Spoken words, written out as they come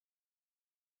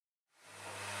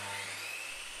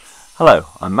Hello,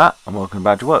 I'm Matt and welcome to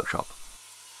Badger Workshop.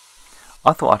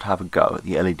 I thought I'd have a go at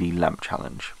the LED lamp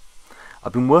challenge.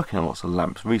 I've been working on lots of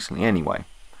lamps recently anyway,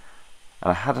 and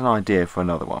I had an idea for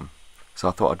another one, so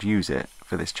I thought I'd use it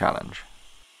for this challenge.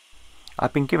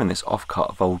 I've been given this offcut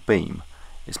of old beam.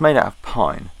 It's made out of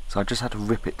pine, so I just had to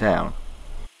rip it down.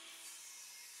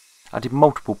 I did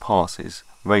multiple passes,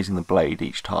 raising the blade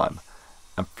each time,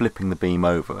 and flipping the beam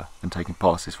over and taking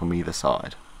passes from either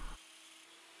side.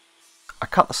 I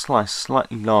cut the slice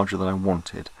slightly larger than I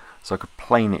wanted so I could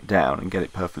plane it down and get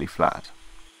it perfectly flat,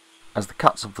 as the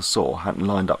cuts of the saw hadn't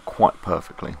lined up quite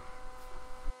perfectly.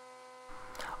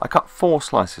 I cut 4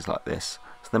 slices like this,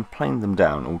 so then planed them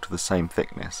down all to the same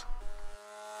thickness.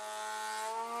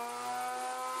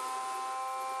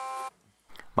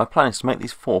 My plan is to make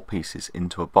these 4 pieces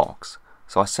into a box,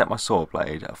 so I set my saw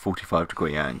blade at a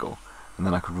 45-degree angle, and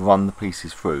then I could run the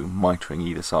pieces through, mitering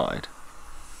either side.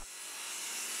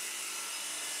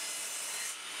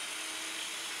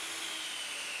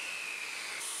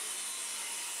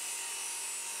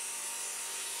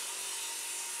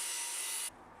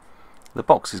 The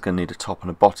box is going to need a top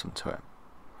and a bottom to it,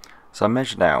 so I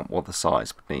measured out what the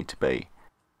size would need to be,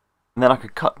 and then I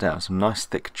could cut down some nice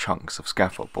thick chunks of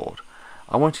scaffold board.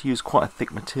 I want to use quite a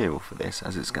thick material for this,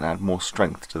 as it's going to add more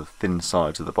strength to the thin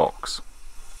sides of the box.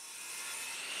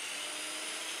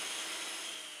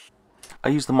 I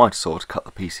used the miter saw to cut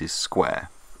the pieces square.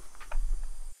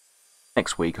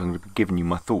 Next week I'm going to be giving you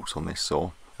my thoughts on this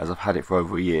saw, as I've had it for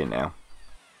over a year now.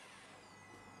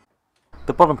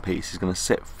 The bottom piece is going to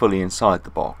sit fully inside the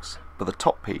box, but the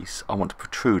top piece I want to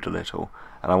protrude a little,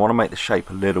 and I want to make the shape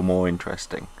a little more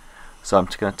interesting, so I'm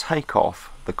just going to take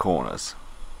off the corners.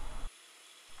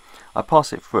 I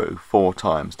pass it through 4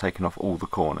 times, taking off all the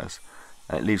corners,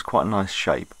 and it leaves quite a nice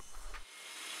shape.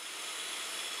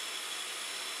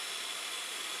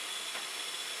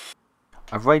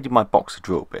 I've raided my box of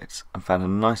drill bits and found a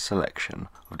nice selection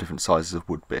of different sizes of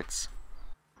wood bits.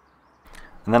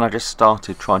 And then I just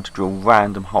started trying to drill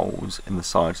random holes in the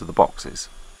sides of the boxes,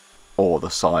 or the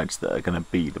sides that are going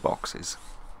to be the boxes.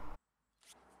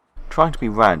 Trying to be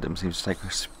random seems to take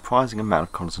a surprising amount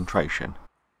of concentration.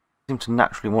 I seem to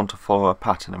naturally want to follow a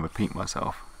pattern and repeat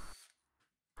myself,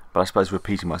 but I suppose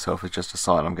repeating myself is just a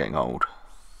sign I'm getting old.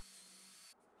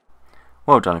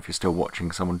 Well done if you're still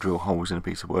watching someone drill holes in a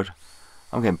piece of wood.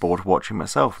 I'm getting bored of watching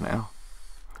myself now.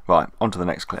 Right, on to the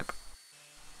next clip.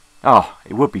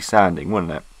 It would be sanding,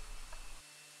 wouldn't it?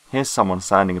 Here's someone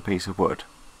sanding a piece of wood.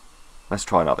 Let's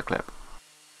try another clip.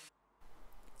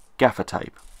 Gaffer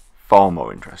tape. Far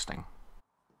more interesting.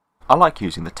 I like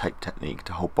using the tape technique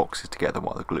to hold boxes together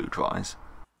while the glue dries.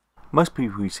 Most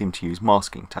people seem to use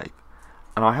masking tape,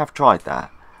 and I have tried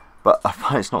that, but I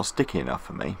find it's not sticky enough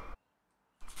for me.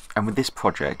 And with this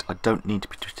project I don't need to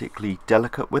be particularly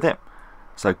delicate with it,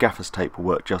 so gaffer's tape will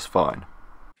work just fine.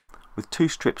 With 2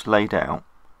 strips laid out,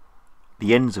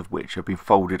 the ends of which have been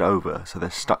folded over so they're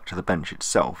stuck to the bench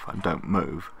itself and don't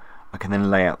move, I can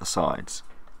then lay out the sides.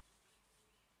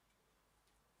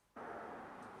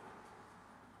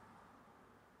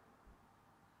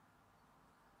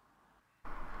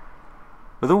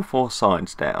 With all 4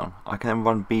 sides down, I can then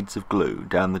run beads of glue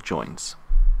down the joints.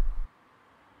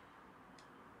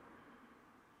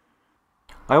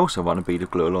 I also run a bead of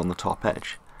glue along the top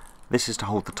edge. This is to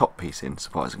hold the top piece in,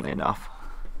 surprisingly enough.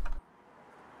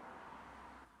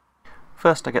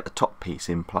 First I get the top piece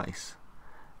in place,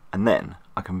 and then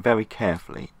I can very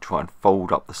carefully try and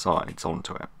fold up the sides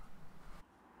onto it.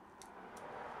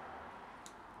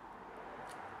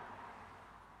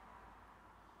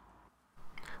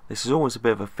 This is always a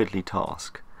bit of a fiddly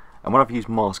task, and when I've used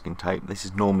masking tape this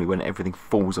is normally when everything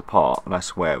falls apart and I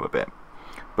swear a bit,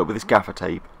 but with this gaffer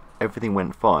tape everything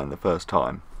went fine the first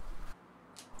time.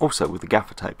 Also with the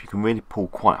gaffer tape you can really pull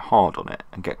quite hard on it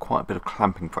and get quite a bit of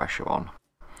clamping pressure on.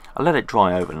 I let it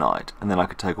dry overnight and then I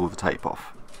could take all the tape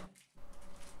off.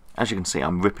 As you can see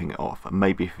I'm ripping it off, and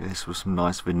maybe if this was some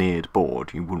nice veneered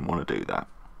board you wouldn't want to do that,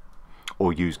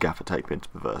 or use gaffer tape into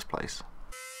the first place.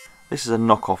 This is a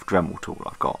knockoff Dremel tool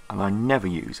I've got and I never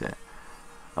use it,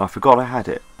 and I forgot I had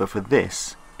it, but for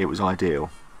this it was ideal.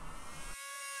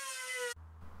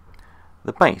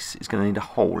 The base is going to need a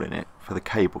hole in it for the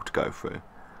cable to go through,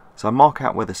 so I mark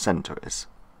out where the centre is.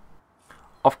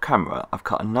 Off camera I've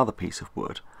cut another piece of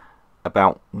wood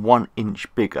about 1 inch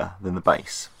bigger than the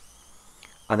base.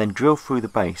 I then drill through the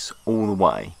base all the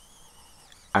way,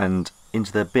 and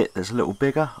into the bit that's a little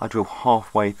bigger I drill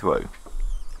halfway through.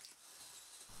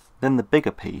 Then the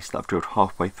bigger piece that I've drilled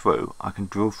halfway through I can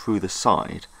drill through the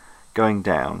side, going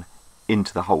down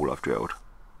into the hole I've drilled.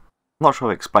 I'm not sure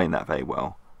I explained that very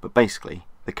well, but basically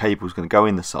the cable's going to go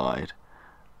in the side,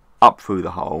 up through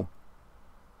the hole,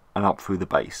 and up through the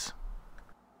base.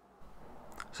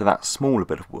 So that smaller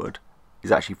bit of wood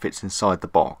actually fits inside the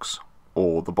box,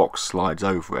 or the box slides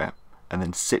over it and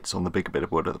then sits on the bigger bit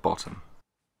of wood at the bottom.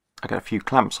 I get a few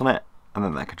clamps on it, and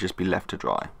then that could just be left to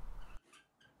dry.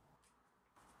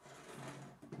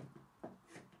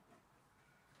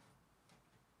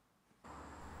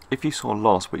 If you saw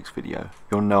last week's video,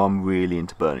 you'll know I'm really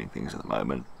into burning things at the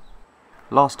moment.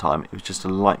 Last time it was just a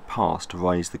light pass to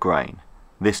raise the grain.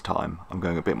 This time I'm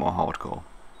going a bit more hardcore.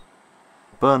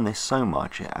 Burn this so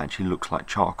much it actually looks like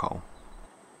charcoal.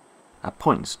 At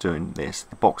points doing this,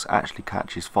 the box actually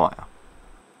catches fire.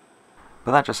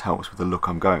 But that just helps with the look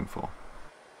I'm going for.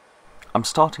 I'm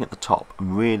starting at the top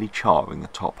and really charring the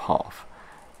top half,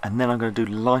 and then I'm going to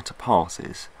do lighter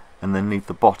passes and then leave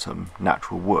the bottom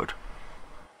natural wood.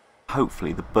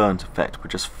 Hopefully the burnt effect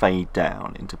would just fade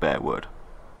down into bare wood.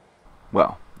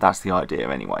 Well, that's the idea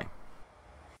anyway.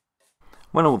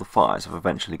 When all the fires have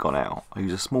eventually gone out, I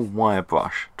use a small wire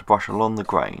brush to brush along the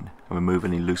grain and remove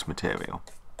any loose material.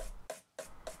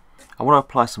 I want to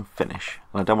apply some finish,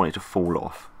 and I don't want it to fall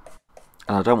off,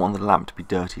 and I don't want the lamp to be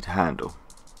dirty to handle.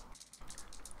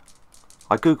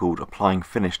 I googled applying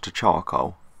finish to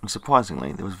charcoal, and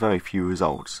surprisingly there was very few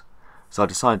results, so I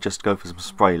decided just to go for some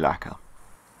spray lacquer.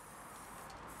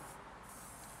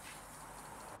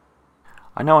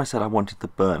 I know I said I wanted the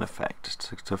burn effect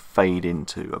to fade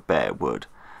into a bare wood,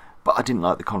 but I didn't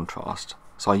like the contrast,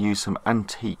 so I used some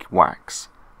antique wax,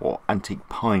 or antique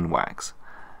pine wax,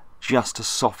 just to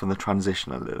soften the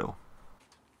transition a little.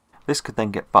 This could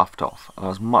then get buffed off, and I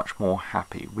was much more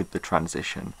happy with the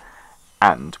transition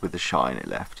and with the shine it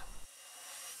left.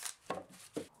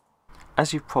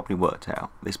 As you've probably worked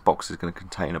out, this box is going to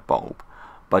contain a bulb,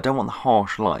 but I don't want the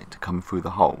harsh light to come through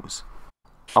the holes.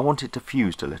 I want it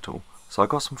diffused a little, so I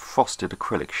got some frosted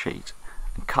acrylic sheet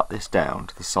and cut this down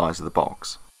to the size of the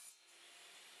box.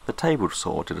 The table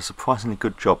saw did a surprisingly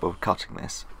good job of cutting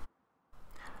this.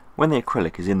 When the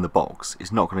acrylic is in the box,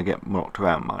 it's not going to get knocked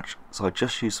around much, so I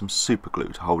just used some super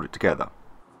glue to hold it together.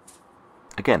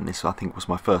 Again, this I think was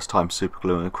my first time super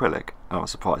gluing acrylic, and I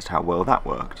was surprised how well that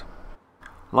worked.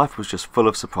 Life was just full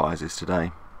of surprises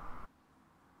today.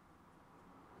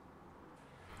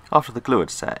 After the glue had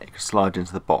set, it could slide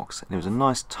into the box, and it was a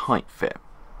nice tight fit.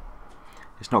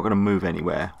 It's not going to move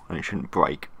anywhere, and it shouldn't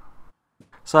break.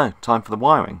 So, time for the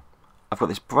wiring. I've got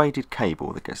this braided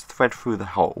cable that gets thread through the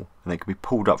hole, and then can be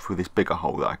pulled up through this bigger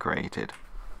hole that I created.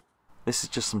 This is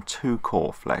just some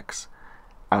 2-core flex,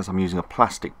 as I'm using a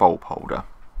plastic bulb holder.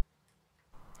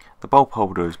 The bulb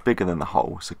holder is bigger than the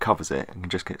hole, so it covers it and can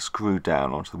just get screwed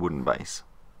down onto the wooden base.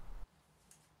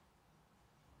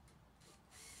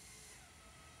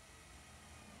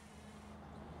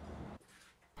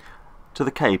 To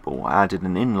the cable I added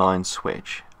an inline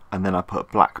switch, and then I put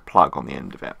a black plug on the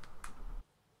end of it.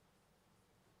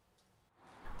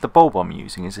 The bulb I'm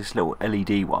using is this little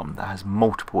LED one that has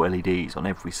multiple LEDs on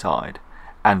every side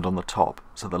and on the top,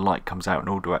 so the light comes out in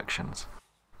all directions.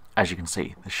 As you can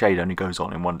see, the shade only goes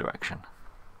on in one direction.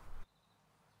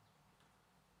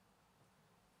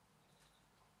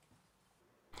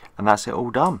 And that's it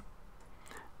all done.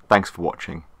 Thanks for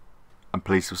watching, and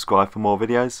please subscribe for more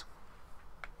videos.